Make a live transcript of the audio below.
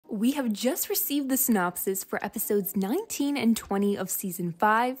We have just received the synopsis for episodes 19 and 20 of Season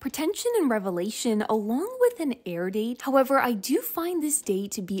 5, Pretension and Revelation, along with an air date. However, I do find this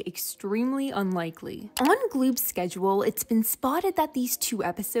date to be extremely unlikely. On Gloop's schedule, it's been spotted that these two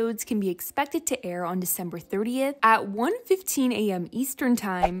episodes can be expected to air on December 30th at 1:15 a.m. Eastern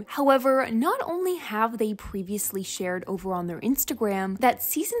Time. However, not only have they previously shared over on their Instagram that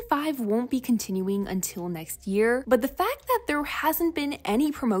Season 5 won't be continuing until next year, but the fact that there hasn't been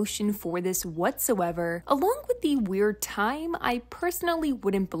any promotion for this whatsoever, along with the weird time, I personally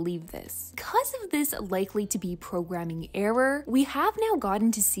wouldn't believe this. Because of this likely to be programming error, we have now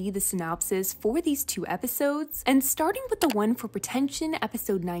gotten to see the synopsis for these two episodes, and starting with the one for Pretension,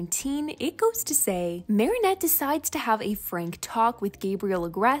 episode 19, it goes to say, Marinette decides to have a frank talk with Gabriel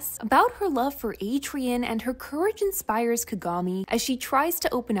Agreste about her love for Adrian, and her courage inspires Kagami as she tries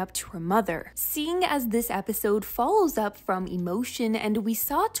to open up to her mother. Seeing as this episode follows up from Emotion and we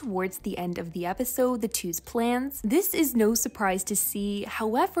saw towards the end of the episode the two's plans, this is no surprise to see.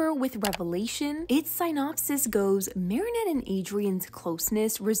 However, with Revelation, its synopsis goes, Marinette and Adrian's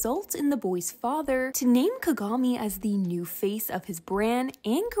closeness results in the boy's father to name Kagami as the new face of his brand,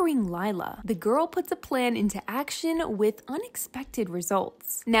 angering Lila. The girl puts a plan into action with unexpected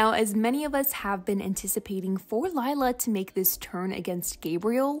results. Now, as many of us have been anticipating for Lila to make this turn against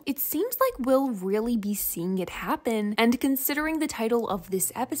Gabriel, it seems like we'll really be seeing it happen, and considering the title of this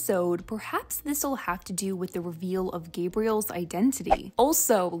episode, perhaps this will have to do with the reveal of Gabriel's identity.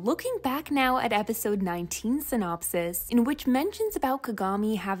 Also, looking back now at episode 19 synopsis, in which mentions about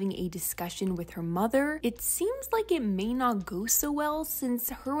Kagami having a discussion with her mother, it seems like it may not go so well since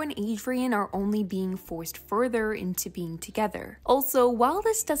her and Adrian are only being forced further into being together. Also, while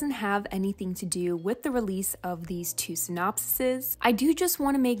this doesn't have anything to do with the release of these two synopsises, I do just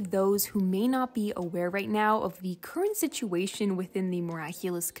want to make those who may not be aware right now of the current situation within the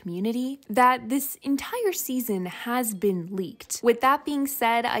Miraculous community that this entire season has been leaked. With that being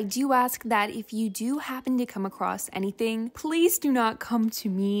said, I do ask that if you do happen to come across anything, please do not come to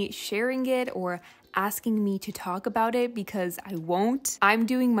me sharing it or asking me to talk about it, because I won't. I'm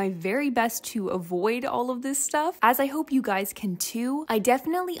doing my very best to avoid all of this stuff, as I hope you guys can too. I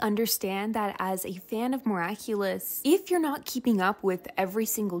definitely understand that as a fan of Miraculous, if you're not keeping up with every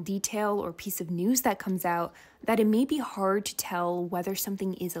single detail or piece of news that comes out, that it may be hard to tell whether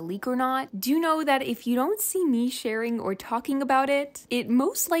something is a leak or not. Do know that if you don't see me sharing or talking about it, it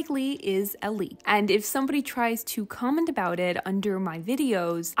most likely is a leak. And if somebody tries to comment about it under my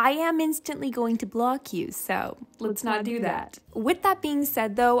videos, I am instantly going to block you, so let's not do that. With that being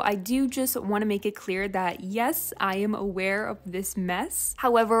said though, I do just want to make it clear that yes, I am aware of this mess.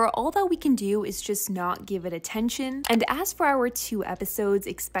 However, all that we can do is just not give it attention. And as for our two episodes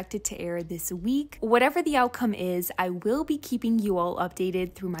expected to air this week, whatever the outcome is, I will be keeping you all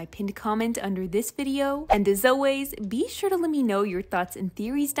updated through my pinned comment under this video. And as always, be sure to let me know your thoughts and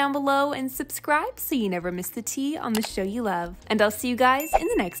theories down below, and subscribe so you never miss the tea on the show you love. And I'll see you guys in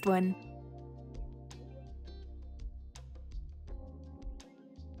the next one.